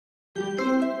Little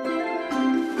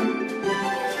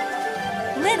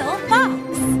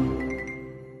fox.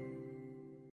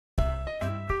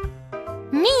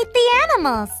 Meet the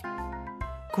animals.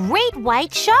 Great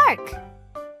white shark.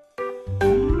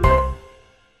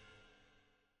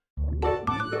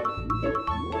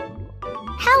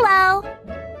 Hello.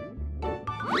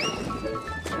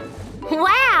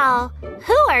 Wow,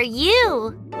 who are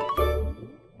you?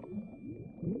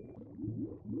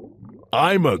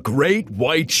 I'm a great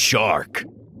white shark.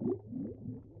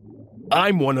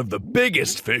 I'm one of the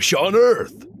biggest fish on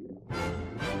Earth.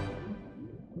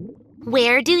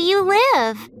 Where do you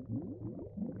live?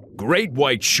 Great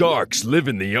white sharks live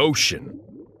in the ocean.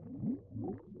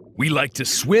 We like to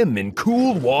swim in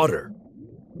cool water.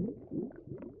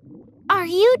 Are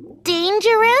you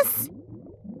dangerous?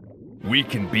 We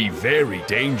can be very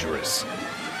dangerous.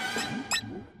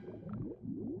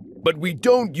 But we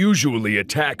don't usually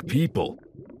attack people.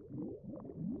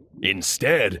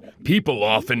 Instead, people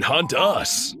often hunt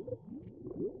us.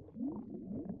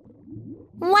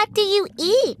 What do you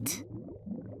eat?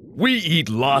 We eat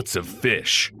lots of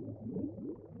fish.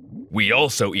 We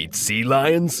also eat sea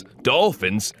lions,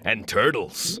 dolphins, and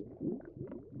turtles.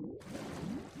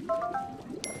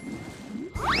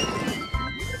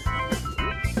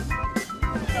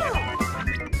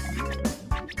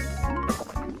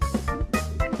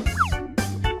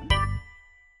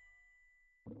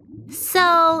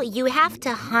 So, you have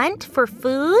to hunt for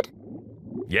food?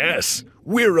 Yes,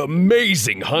 we're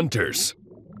amazing hunters.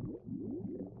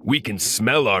 We can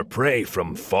smell our prey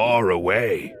from far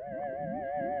away.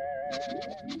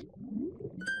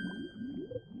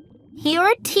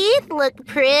 Your teeth look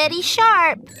pretty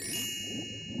sharp.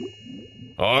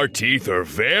 Our teeth are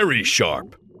very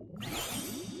sharp.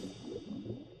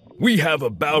 We have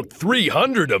about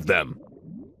 300 of them.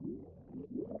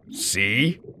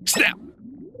 See? Snap!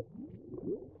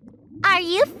 Are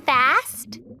you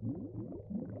fast?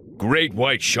 Great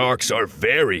white sharks are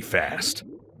very fast.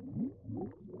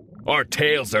 Our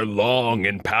tails are long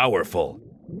and powerful.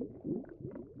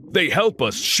 They help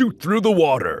us shoot through the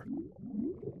water.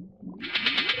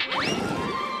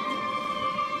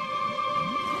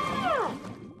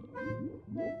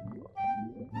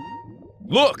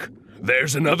 Look,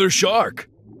 there's another shark.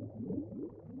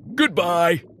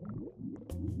 Goodbye.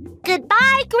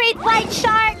 Goodbye, great white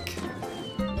shark.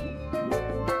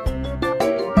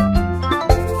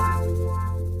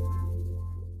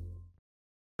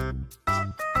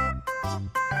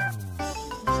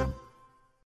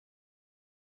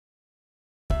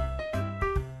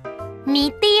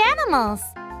 Meet the animals.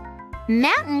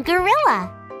 Mountain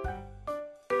gorilla.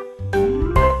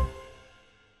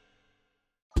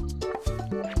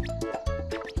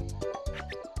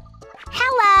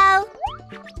 Hello.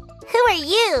 Who are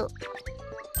you?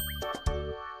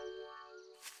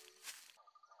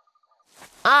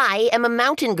 I am a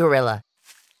mountain gorilla.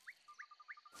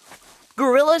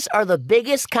 Gorillas are the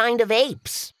biggest kind of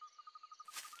apes.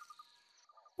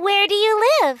 Where do you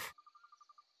live?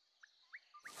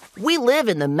 We live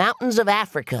in the mountains of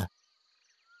Africa.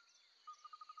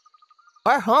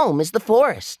 Our home is the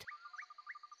forest.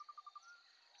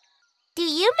 Do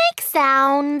you make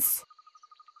sounds?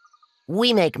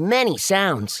 We make many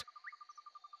sounds.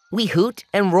 We hoot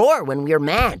and roar when we are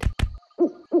mad.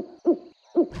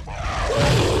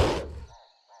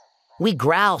 We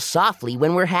growl softly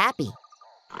when we're happy.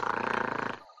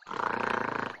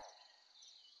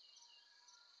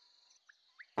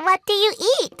 What do you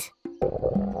eat?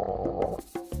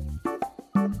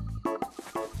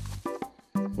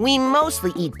 We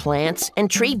mostly eat plants and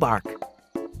tree bark.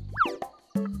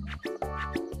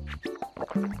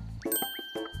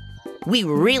 We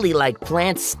really like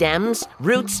plant stems,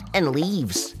 roots, and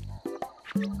leaves.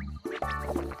 Do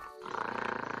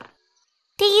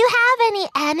you have any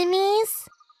enemies?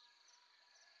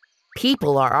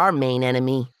 People are our main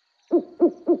enemy.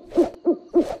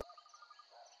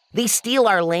 They steal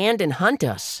our land and hunt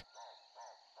us.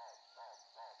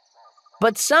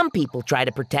 But some people try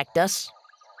to protect us.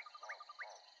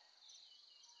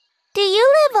 Do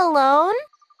you live alone?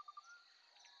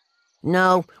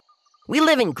 No, we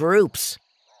live in groups.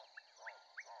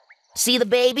 See the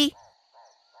baby?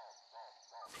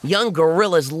 Young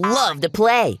gorillas love to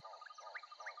play.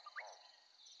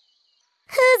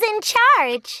 Who's in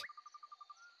charge?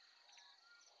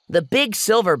 The big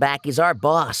silverback is our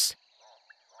boss.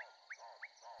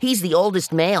 He's the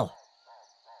oldest male.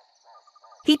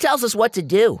 He tells us what to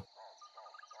do.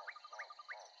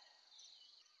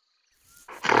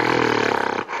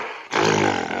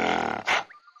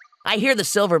 I hear the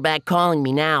silverback calling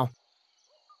me now.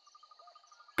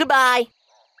 Goodbye.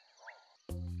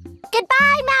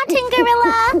 Goodbye, mountain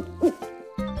gorilla.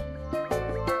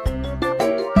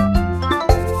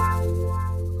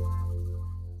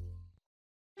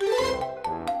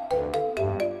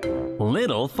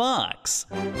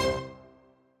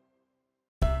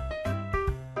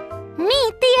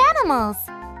 Meet the animals.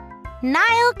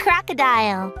 Nile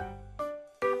Crocodile.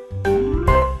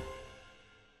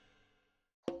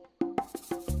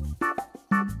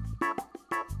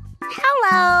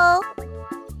 Hello.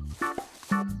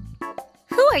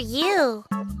 Who are you?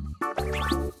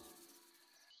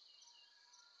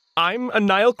 I'm a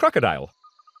Nile Crocodile.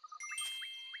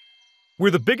 We're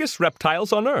the biggest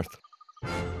reptiles on Earth.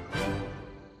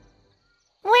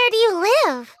 Where do you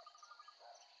live?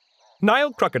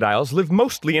 Nile crocodiles live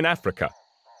mostly in Africa.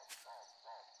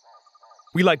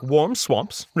 We like warm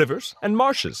swamps, rivers, and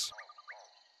marshes.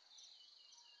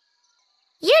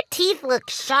 Your teeth look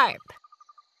sharp.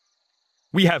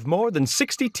 We have more than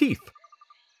 60 teeth.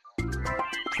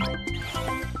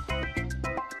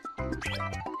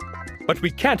 But we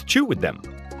can't chew with them.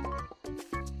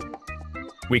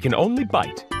 We can only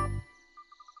bite.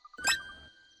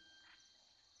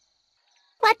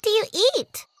 What do you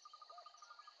eat?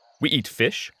 We eat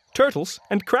fish, turtles,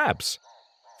 and crabs.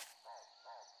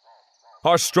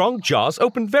 Our strong jaws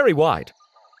open very wide.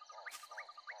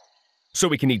 So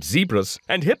we can eat zebras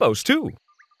and hippos too.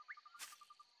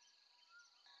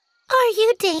 Are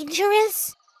you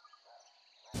dangerous?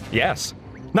 Yes,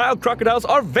 Nile crocodiles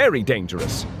are very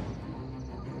dangerous.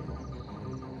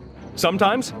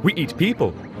 Sometimes we eat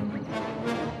people.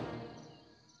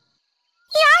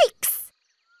 Yikes!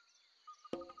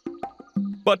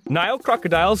 But Nile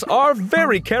crocodiles are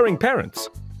very caring parents.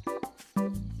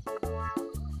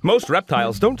 Most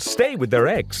reptiles don't stay with their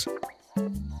eggs.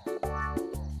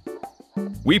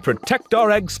 We protect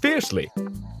our eggs fiercely.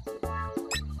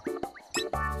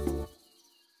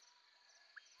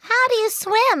 How do you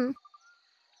swim?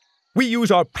 We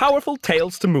use our powerful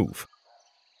tails to move.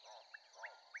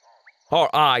 Our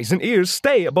eyes and ears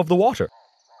stay above the water.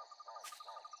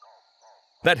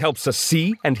 That helps us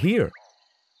see and hear.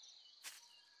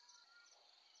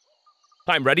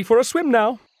 I'm ready for a swim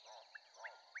now.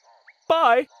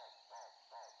 Bye.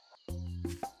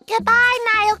 Goodbye,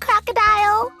 Nile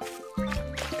Crocodile.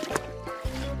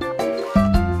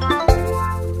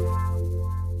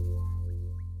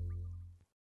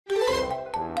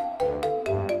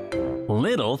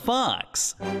 Little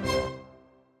Fox.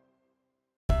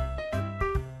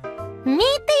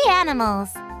 Meet the animals.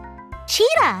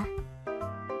 Cheetah.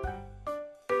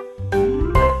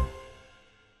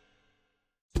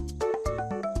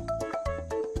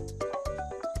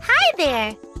 Hi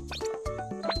there.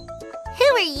 Who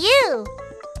are you?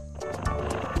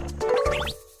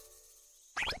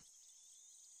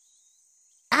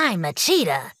 I'm a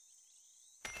cheetah.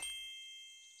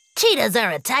 Cheetahs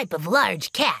are a type of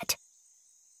large cat.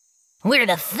 We're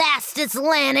the fastest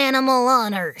land animal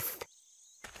on Earth.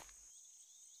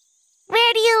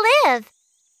 Where do you live?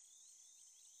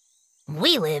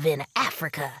 We live in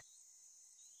Africa.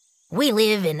 We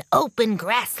live in open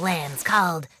grasslands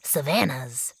called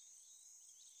savannas.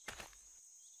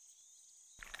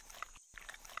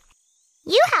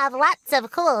 You have lots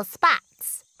of cool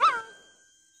spots.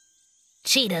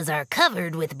 Cheetahs are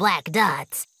covered with black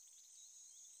dots.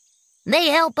 They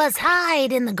help us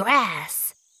hide in the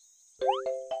grass.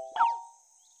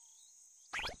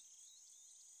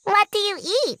 What do you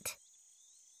eat?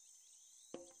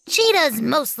 Cheetahs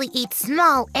mostly eat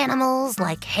small animals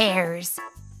like hares.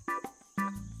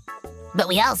 But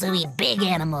we also eat big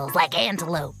animals like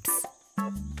antelopes.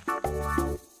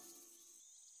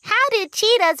 How do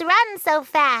cheetahs run so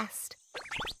fast?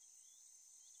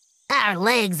 Our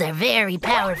legs are very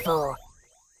powerful.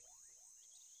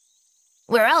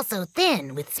 We're also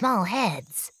thin with small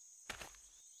heads.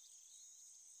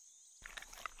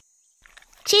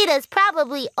 Cheetahs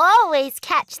probably always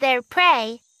catch their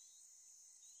prey.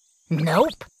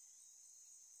 Nope.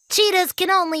 Cheetahs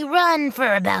can only run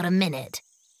for about a minute.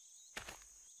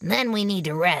 Then we need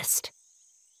to rest.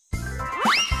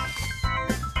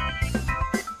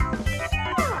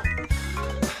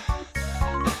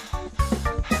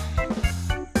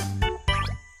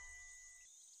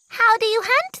 How do you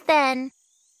hunt then?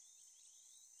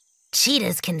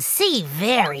 Cheetahs can see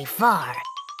very far.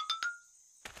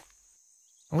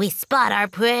 We spot our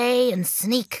prey and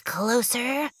sneak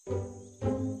closer.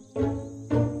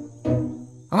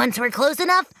 Once we're close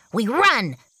enough, we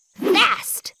run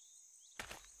fast.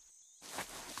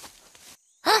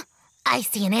 Huh, I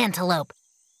see an antelope.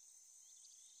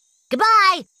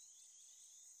 Goodbye.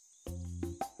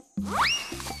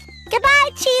 Goodbye,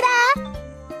 Cheetah!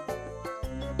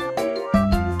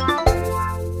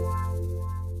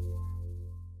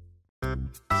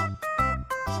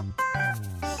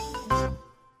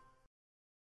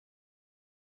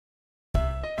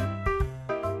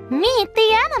 Meet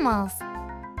the animals.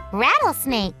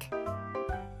 Rattlesnake.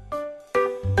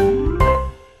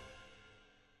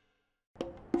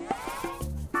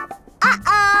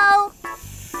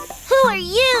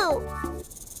 you?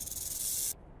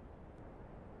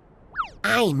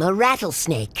 I'm a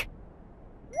rattlesnake.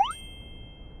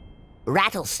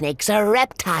 Rattlesnakes are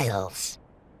reptiles.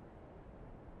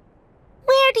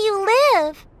 Where do you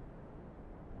live?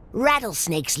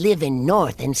 Rattlesnakes live in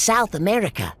North and South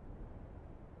America.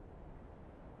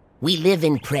 We live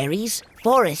in prairies,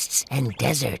 forests, and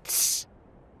deserts.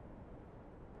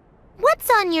 What's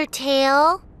on your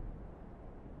tail?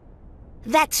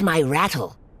 That's my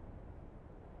rattle.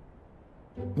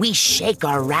 We shake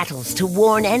our rattles to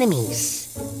warn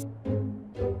enemies.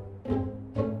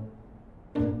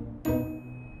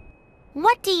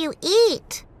 What do you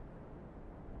eat?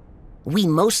 We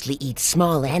mostly eat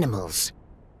small animals.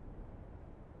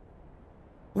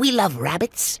 We love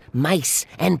rabbits, mice,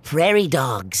 and prairie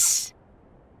dogs.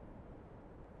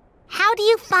 How do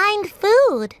you find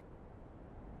food?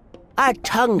 Our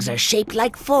tongues are shaped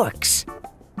like forks.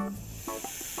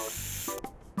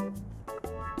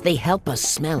 They help us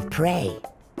smell prey.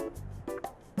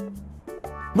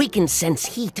 We can sense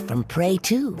heat from prey,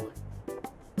 too.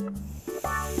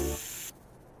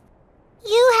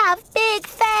 You have big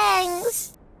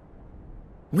fangs.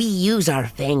 We use our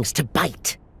fangs to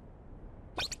bite.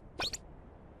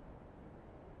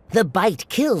 The bite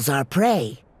kills our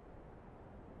prey.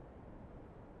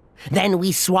 Then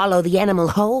we swallow the animal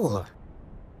whole.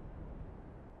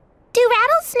 Do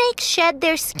rattlesnakes shed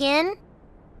their skin?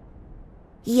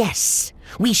 Yes,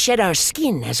 we shed our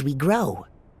skin as we grow.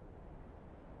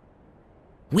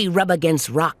 We rub against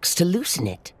rocks to loosen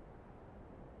it.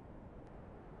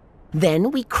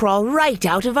 Then we crawl right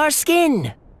out of our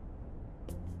skin.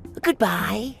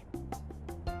 Goodbye.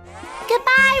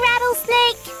 Goodbye,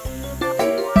 rattlesnake.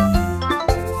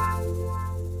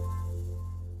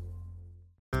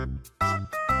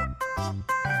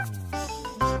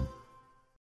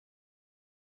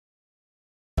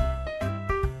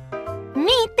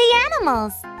 Meet the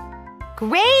animals.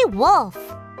 Gray wolf.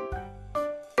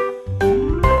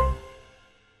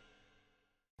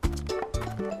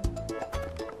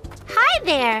 Hi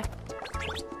there.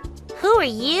 Who are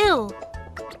you?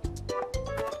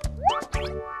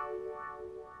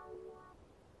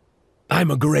 I'm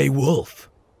a gray wolf.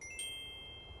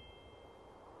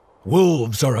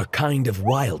 Wolves are a kind of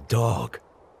wild dog.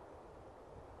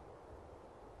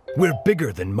 We're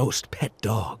bigger than most pet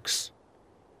dogs.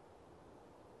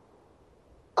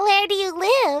 Where do you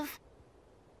live?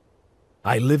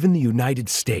 I live in the United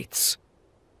States.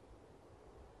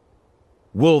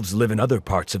 Wolves live in other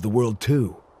parts of the world,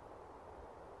 too.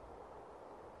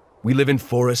 We live in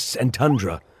forests and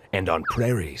tundra and on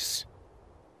prairies.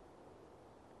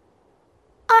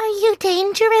 Are you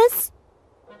dangerous?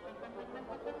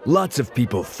 Lots of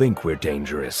people think we're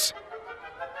dangerous.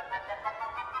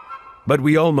 But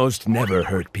we almost never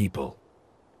hurt people.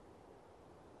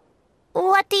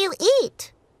 What do you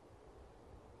eat?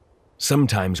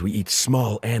 Sometimes we eat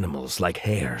small animals like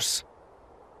hares.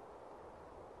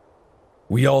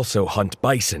 We also hunt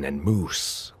bison and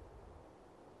moose.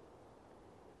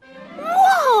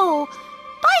 Whoa!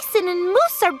 Bison and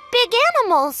moose are big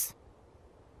animals.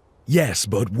 Yes,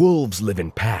 but wolves live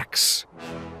in packs.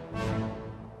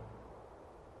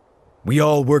 We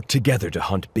all work together to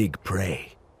hunt big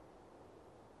prey.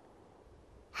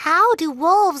 How do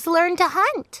wolves learn to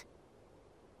hunt?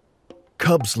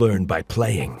 Cubs learn by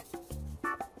playing.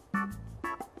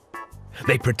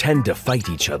 They pretend to fight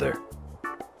each other.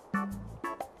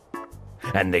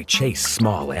 And they chase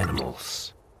small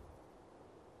animals.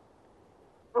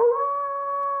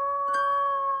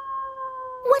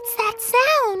 What's that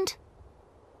sound?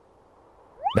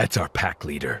 That's our pack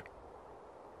leader.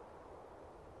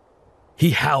 He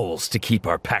howls to keep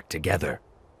our pack together.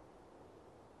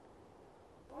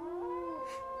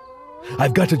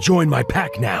 I've got to join my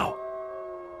pack now.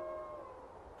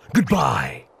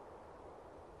 Goodbye.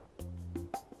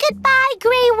 Goodbye,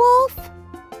 Gray Wolf.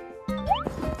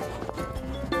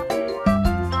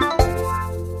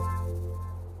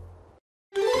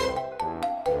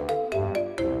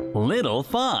 Little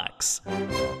fox.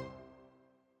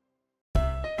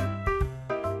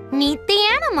 Meet the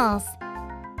animals.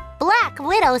 Black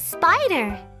widow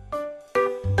spider.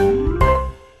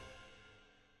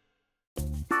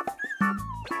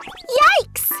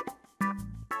 Yikes!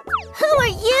 Who are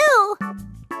you?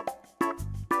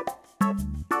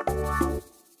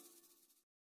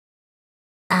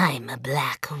 I'm a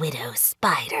black widow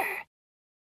spider.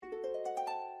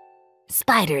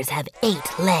 Spiders have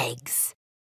 8 legs.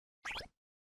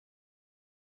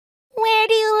 Where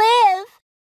do you live?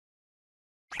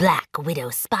 Black widow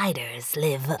spiders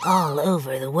live all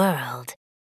over the world.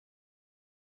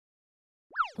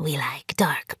 We like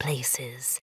dark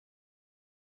places.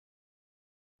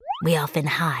 We often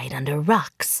hide under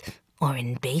rocks or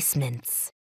in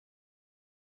basements.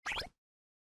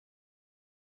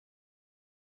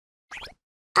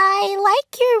 I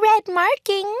like your red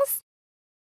markings.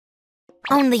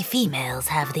 Only females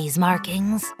have these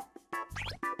markings.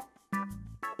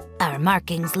 Our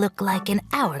markings look like an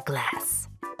hourglass.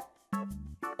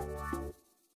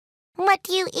 What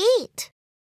do you eat?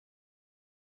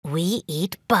 We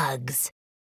eat bugs.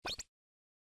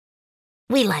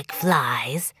 We like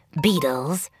flies,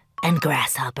 beetles, and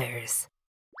grasshoppers.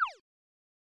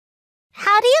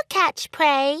 How do you catch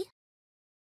prey?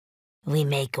 We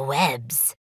make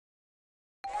webs.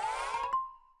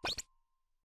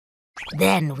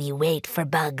 Then we wait for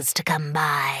bugs to come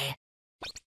by.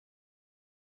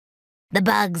 The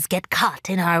bugs get caught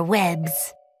in our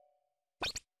webs.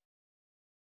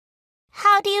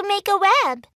 How do you make a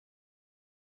web?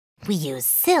 We use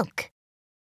silk.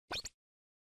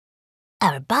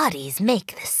 Our bodies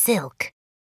make the silk.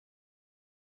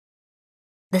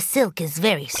 The silk is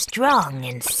very strong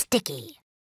and sticky.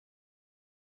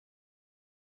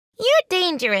 You're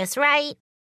dangerous, right?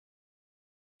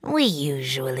 We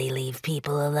usually leave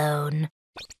people alone.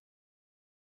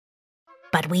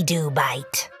 But we do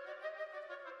bite.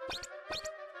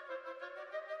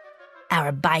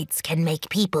 Our bites can make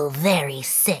people very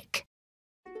sick.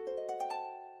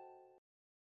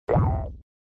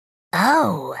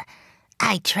 Oh,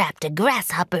 I trapped a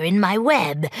grasshopper in my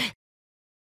web.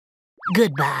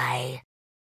 Goodbye.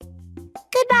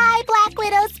 Goodbye, Black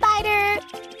Widow Spider.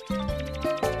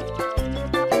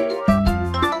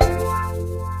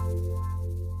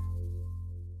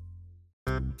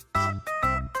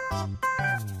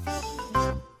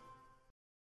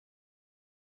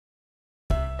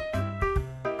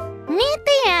 Meet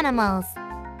the animals.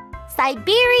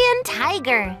 Siberian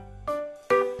Tiger.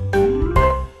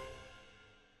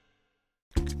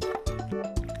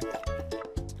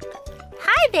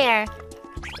 Hi there.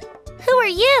 Who are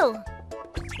you?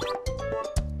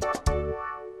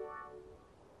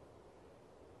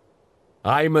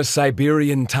 I'm a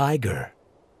Siberian tiger.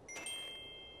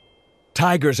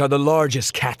 Tigers are the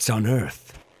largest cats on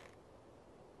Earth.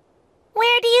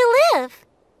 Where do you live?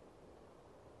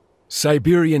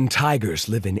 Siberian tigers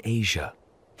live in Asia.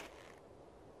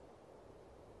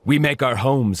 We make our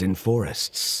homes in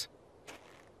forests.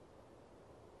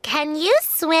 Can you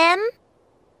swim?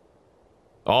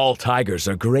 All tigers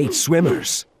are great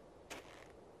swimmers.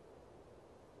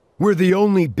 We're the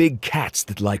only big cats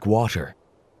that like water.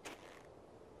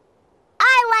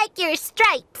 I like your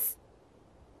stripes.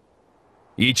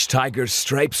 Each tiger's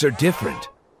stripes are different.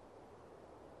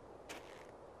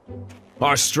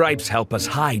 Our stripes help us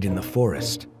hide in the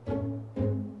forest.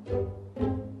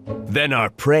 Then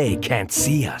our prey can't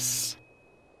see us.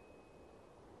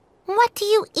 What do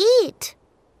you eat?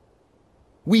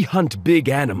 We hunt big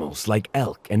animals like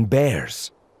elk and bears.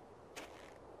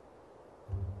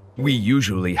 We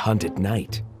usually hunt at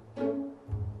night.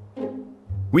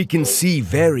 We can see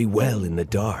very well in the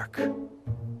dark.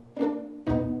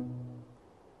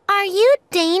 Are you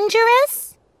dangerous?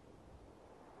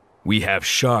 We have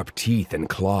sharp teeth and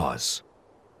claws.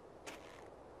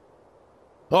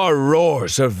 Our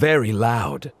roars are very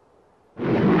loud.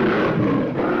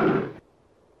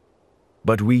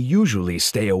 But we usually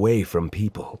stay away from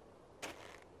people.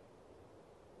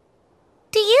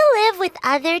 Do you live with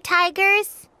other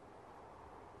tigers?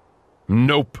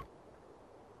 Nope.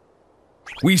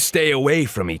 We stay away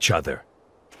from each other.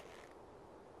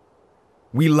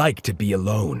 We like to be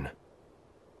alone.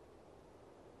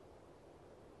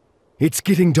 It's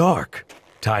getting dark.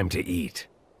 Time to eat.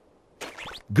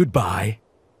 Goodbye.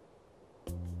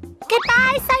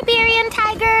 Goodbye, Siberian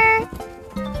Tiger.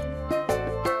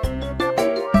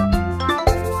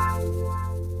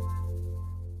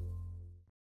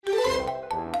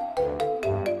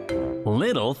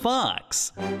 Little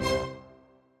Fox.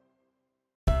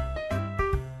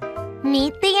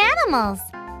 Meet the animals.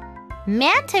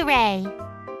 Manta Ray.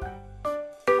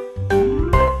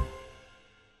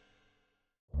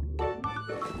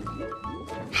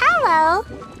 Hello.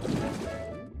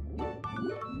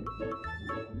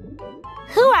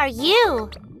 Who are you?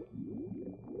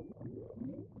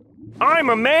 I'm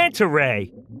a Manta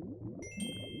Ray.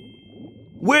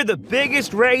 We're the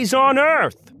biggest rays on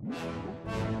Earth.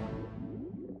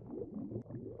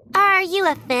 Are you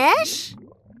a fish?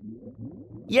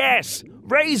 Yes,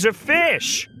 rays are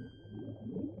fish.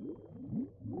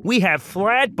 We have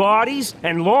flat bodies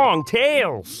and long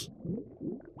tails.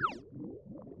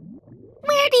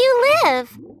 Where do you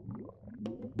live?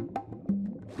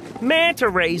 Manta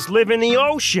rays live in the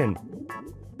ocean.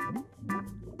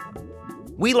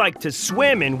 We like to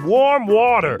swim in warm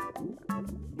water.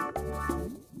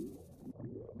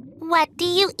 What do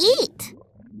you eat?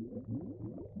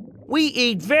 We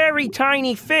eat very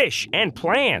tiny fish and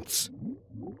plants.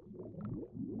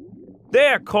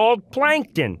 They're called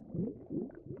plankton.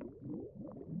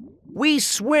 We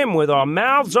swim with our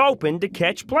mouths open to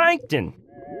catch plankton.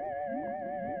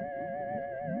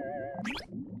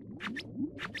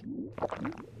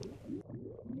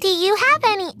 Do you have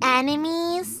any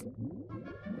enemies?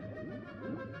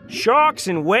 Sharks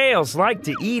and whales like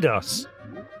to eat us.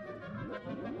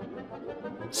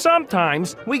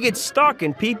 Sometimes we get stuck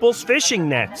in people's fishing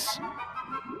nets.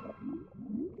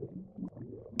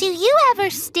 Do you ever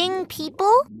sting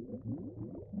people?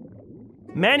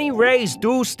 Many rays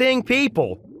do sting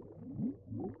people.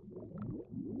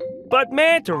 But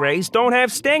manta rays don't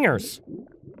have stingers.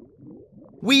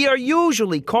 We are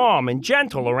usually calm and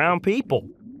gentle around people.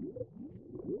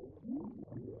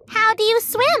 How do you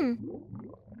swim?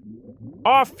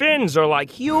 Our fins are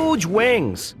like huge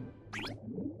wings.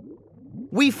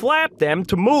 We flap them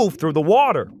to move through the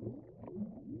water.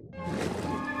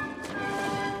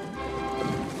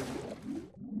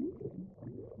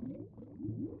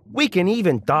 We can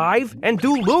even dive and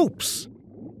do loops.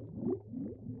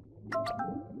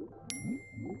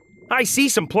 I see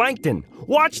some plankton.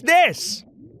 Watch this!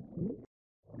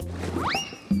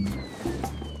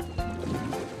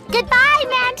 Goodbye,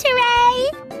 Manta Ray!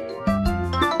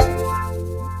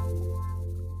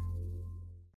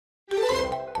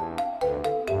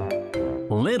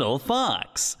 Little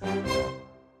Fox.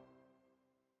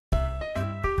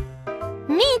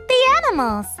 Meet the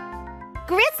animals.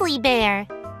 Grizzly Bear.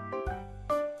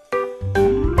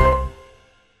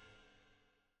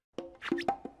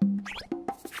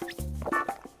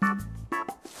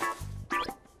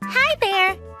 Hi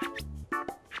there.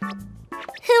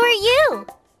 Who are you?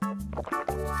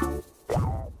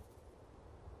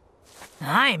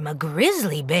 I'm a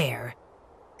grizzly bear.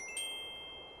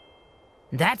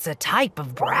 That's a type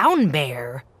of brown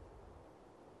bear.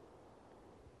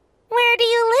 Where do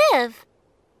you live?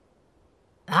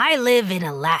 I live in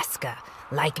Alaska,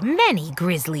 like many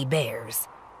grizzly bears.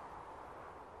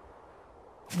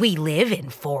 We live in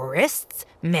forests,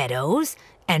 meadows,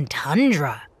 and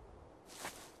tundra.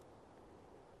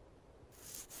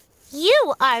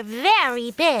 You are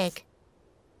very big.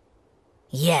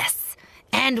 Yes,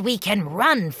 and we can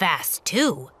run fast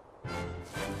too.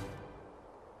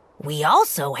 We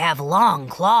also have long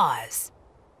claws.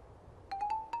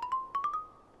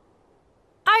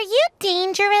 Are you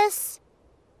dangerous?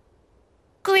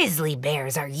 Grizzly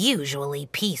bears are usually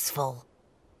peaceful.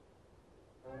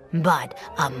 But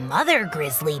a mother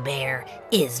grizzly bear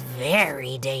is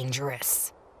very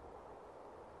dangerous.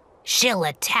 She'll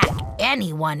attack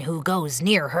anyone who goes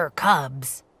near her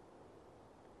cubs.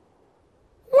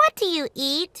 What do you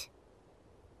eat?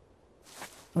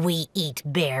 We eat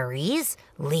berries,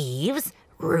 leaves,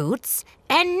 roots,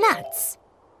 and nuts.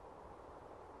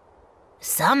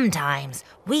 Sometimes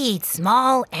we eat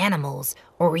small animals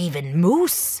or even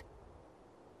moose.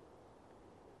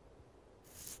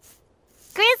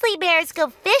 Grizzly bears go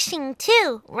fishing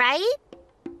too, right?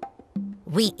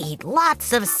 We eat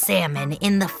lots of salmon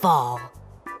in the fall.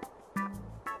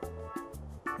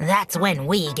 That's when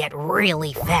we get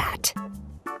really fat.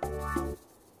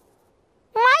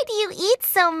 Why do you eat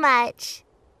so much?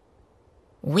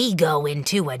 We go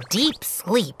into a deep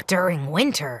sleep during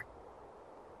winter.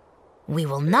 We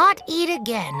will not eat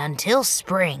again until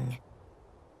spring.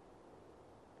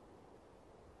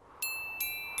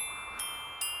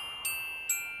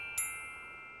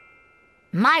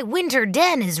 My winter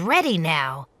den is ready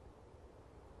now.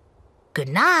 Good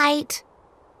night.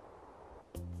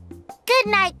 Good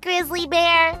night, Grizzly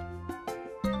Bear.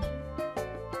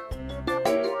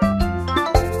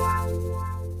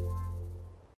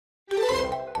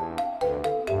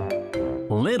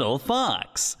 Little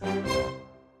Fox.